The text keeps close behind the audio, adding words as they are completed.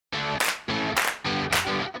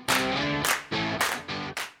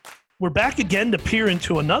We're back again to peer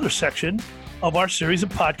into another section of our series of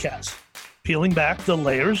podcasts, peeling back the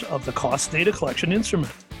layers of the cost data collection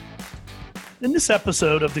instrument. In this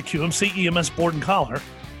episode of the QMC EMS Board and Collar,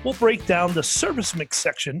 we'll break down the service mix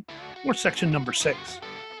section, or section number 6.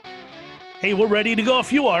 Hey, we're ready to go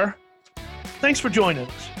if you are. Thanks for joining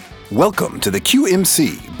us. Welcome to the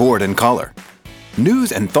QMC Board and Collar,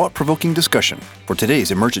 news and thought-provoking discussion for today's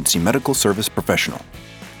emergency medical service professional.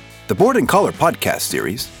 The Board and Collar podcast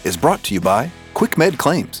series is brought to you by QuickMed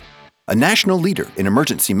Claims, a national leader in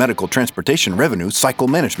emergency medical transportation revenue cycle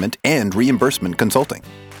management and reimbursement consulting.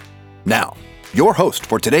 Now, your host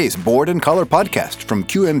for today's Board and Collar podcast from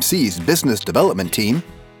QMC's business development team,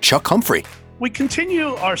 Chuck Humphrey. We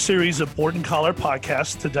continue our series of Board and Collar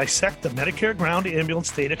podcasts to dissect the Medicare Ground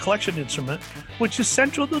Ambulance Data Collection Instrument, which is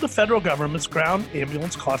central to the federal government's Ground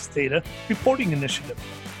Ambulance Cost Data Reporting Initiative.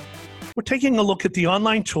 We're taking a look at the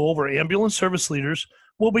online tool where ambulance service leaders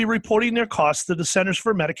will be reporting their costs to the Centers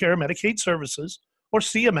for Medicare and Medicaid Services, or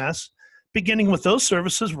CMS, beginning with those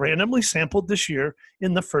services randomly sampled this year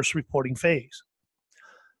in the first reporting phase.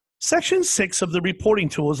 Section 6 of the reporting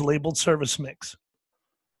tool is labeled Service Mix.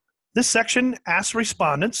 This section asks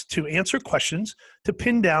respondents to answer questions to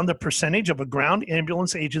pin down the percentage of a ground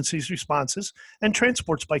ambulance agency's responses and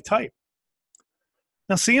transports by type.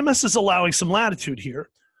 Now, CMS is allowing some latitude here.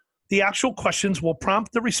 The actual questions will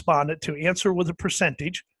prompt the respondent to answer with a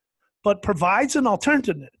percentage, but provides an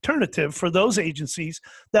alternative for those agencies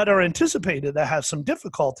that are anticipated to have some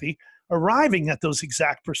difficulty arriving at those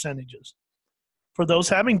exact percentages. For those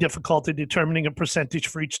having difficulty determining a percentage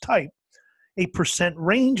for each type, a percent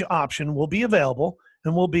range option will be available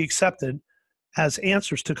and will be accepted as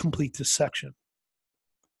answers to complete this section.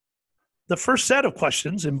 The first set of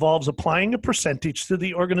questions involves applying a percentage to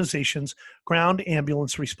the organization's ground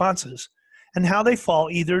ambulance responses and how they fall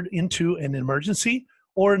either into an emergency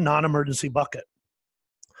or a non-emergency bucket.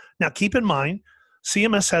 Now, keep in mind,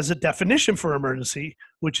 CMS has a definition for emergency,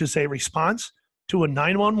 which is a response to a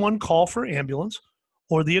 911 call for ambulance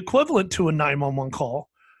or the equivalent to a 911 call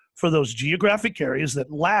for those geographic areas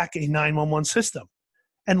that lack a 911 system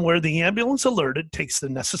and where the ambulance alerted takes the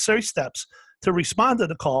necessary steps to respond to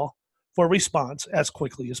the call for response as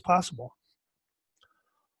quickly as possible.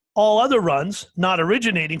 All other runs not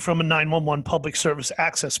originating from a 911 public service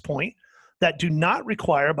access point that do not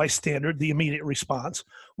require by standard the immediate response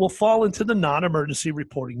will fall into the non-emergency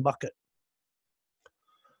reporting bucket.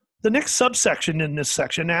 The next subsection in this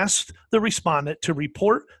section asks the respondent to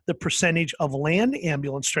report the percentage of land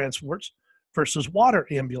ambulance transports versus water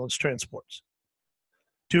ambulance transports.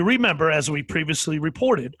 Do remember, as we previously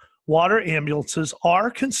reported, water ambulances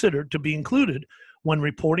are considered to be included when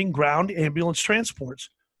reporting ground ambulance transports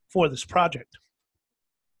for this project.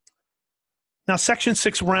 Now, Section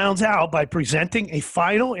 6 rounds out by presenting a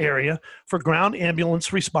final area for ground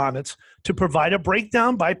ambulance respondents to provide a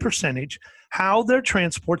breakdown by percentage how their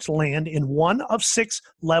transports land in one of 6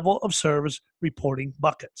 level of service reporting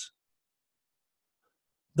buckets.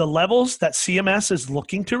 The levels that CMS is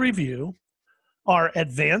looking to review are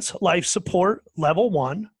Advanced Life Support Level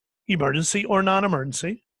 1, emergency or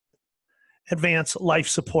non-emergency, Advanced Life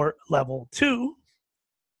Support Level 2,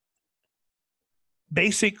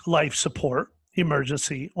 Basic Life Support,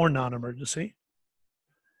 emergency or non-emergency,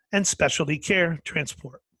 and Specialty Care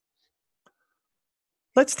Transport.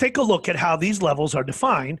 Let's take a look at how these levels are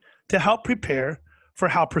defined to help prepare for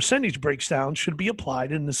how percentage breakdown should be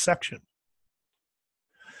applied in this section.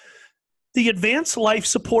 The Advanced Life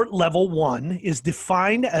Support Level 1 is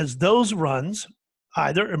defined as those runs,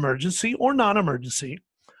 either emergency or non-emergency,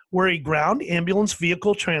 where a ground ambulance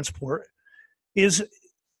vehicle transport is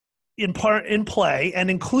in play and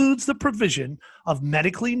includes the provision of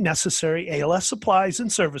medically necessary ALS supplies and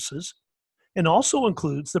services, and also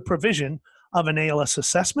includes the provision of an ALS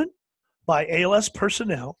assessment by ALS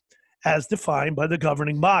personnel as defined by the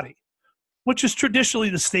governing body, which is traditionally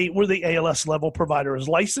the state where the ALS level provider is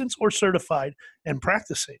licensed or certified and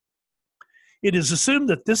practicing. It is assumed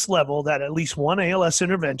that this level, that at least one ALS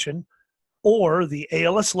intervention or the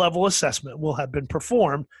ALS level assessment will have been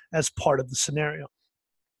performed as part of the scenario.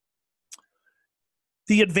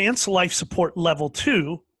 The Advanced Life Support Level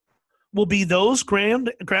 2 will be those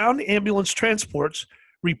ground ambulance transports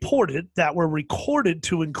reported that were recorded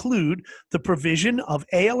to include the provision of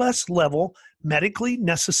ALS level medically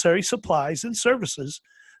necessary supplies and services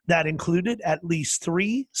that included at least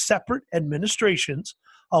 3 separate administrations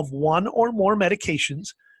of one or more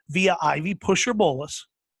medications via IV push or bolus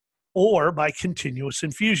or by continuous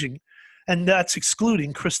infusion, and that's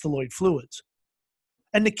excluding crystalloid fluids.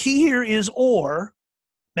 And the key here is or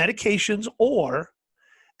medications or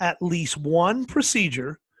at least one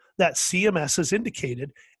procedure that CMS has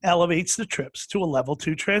indicated elevates the trips to a level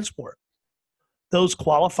 2 transport. Those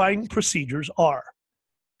qualifying procedures are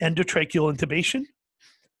endotracheal intubation,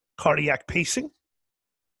 cardiac pacing,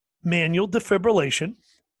 manual defibrillation,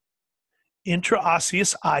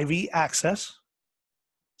 intraosseous IV access,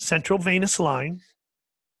 central venous line,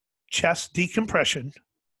 chest decompression,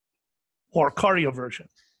 or cardioversion.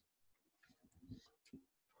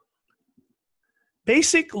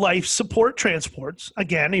 Basic life support transports,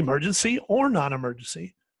 again, emergency or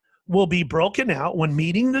non-emergency, will be broken out when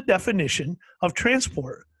meeting the definition of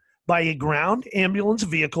transport by a ground ambulance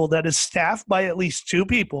vehicle that is staffed by at least 2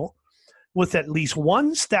 people with at least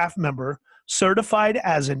 1 staff member certified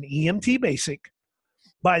as an EMT basic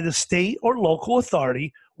by the state or local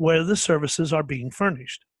authority where the services are being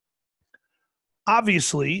furnished.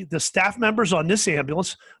 Obviously, the staff members on this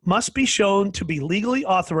ambulance must be shown to be legally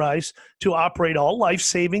authorized to operate all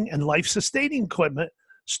life-saving and life-sustaining equipment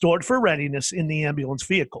stored for readiness in the ambulance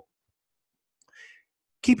vehicle.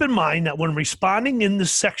 Keep in mind that when responding in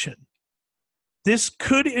this section, this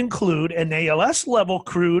could include an ALS-level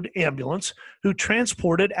crewed ambulance who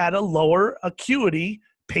transported at a lower acuity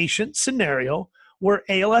patient scenario where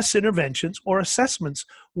ALS interventions or assessments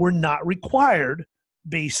were not required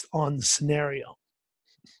based on the scenario.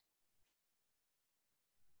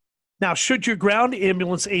 Now, should your ground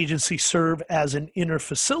ambulance agency serve as an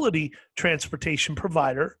interfacility transportation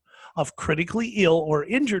provider of critically ill or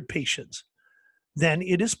injured patients, then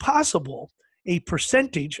it is possible a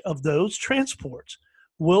percentage of those transports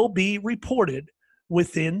will be reported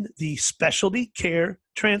within the specialty care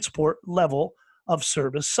transport level of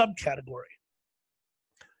service subcategory.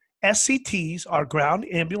 SCTs are ground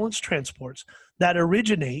ambulance transports that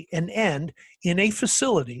originate and end in a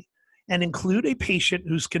facility and include a patient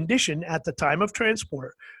whose condition at the time of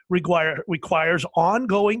transport requires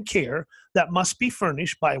ongoing care that must be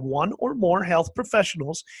furnished by 1 or more health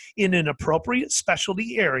professionals in an appropriate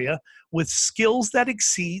specialty area with skills that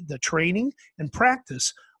exceed the training and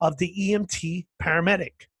practice of the EMT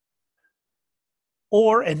paramedic,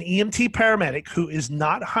 or an EMT paramedic who is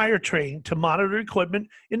not higher trained to monitor equipment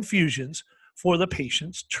infusions for the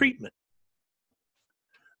patient's treatment.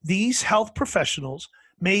 These health professionals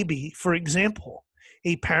may be, for example,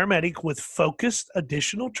 a paramedic with focused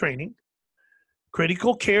additional training,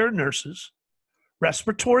 critical care nurses,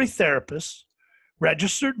 respiratory therapists,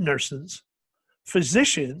 registered nurses,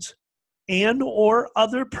 physicians, and or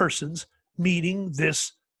other persons meeting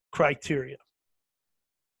this criteria.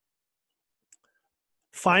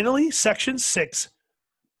 Finally, Section 6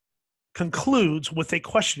 concludes with a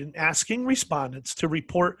question asking respondents to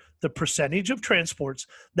report the percentage of transports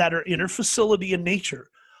that are interfacility in nature,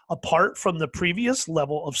 apart from the previous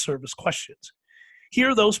level of service questions.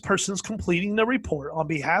 Here, those persons completing the report on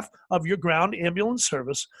behalf of your ground ambulance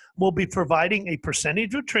service will be providing a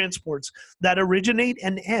percentage of transports that originate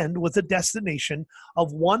and end with a destination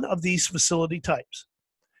of one of these facility types: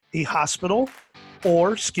 a hospital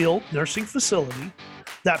or skilled nursing facility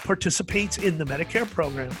that participates in the Medicare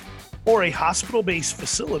program, or a hospital-based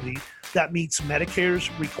facility that meets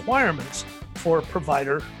Medicare's requirements for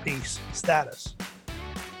provider-based status.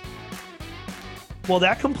 Well,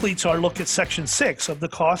 that completes our look at Section 6 of the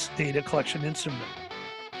Cost Data Collection Instrument.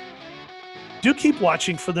 Do keep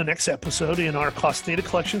watching for the next episode in our Cost Data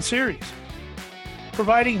Collection series,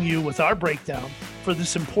 providing you with our breakdown for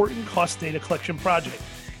this important cost data collection project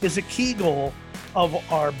is a key goal of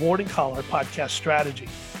our Board and Collar podcast strategy.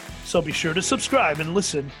 So be sure to subscribe and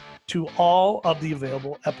listen to all of the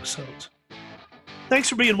available episodes. Thanks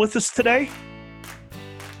for being with us today.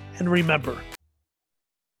 And remember,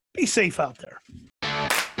 be safe out there.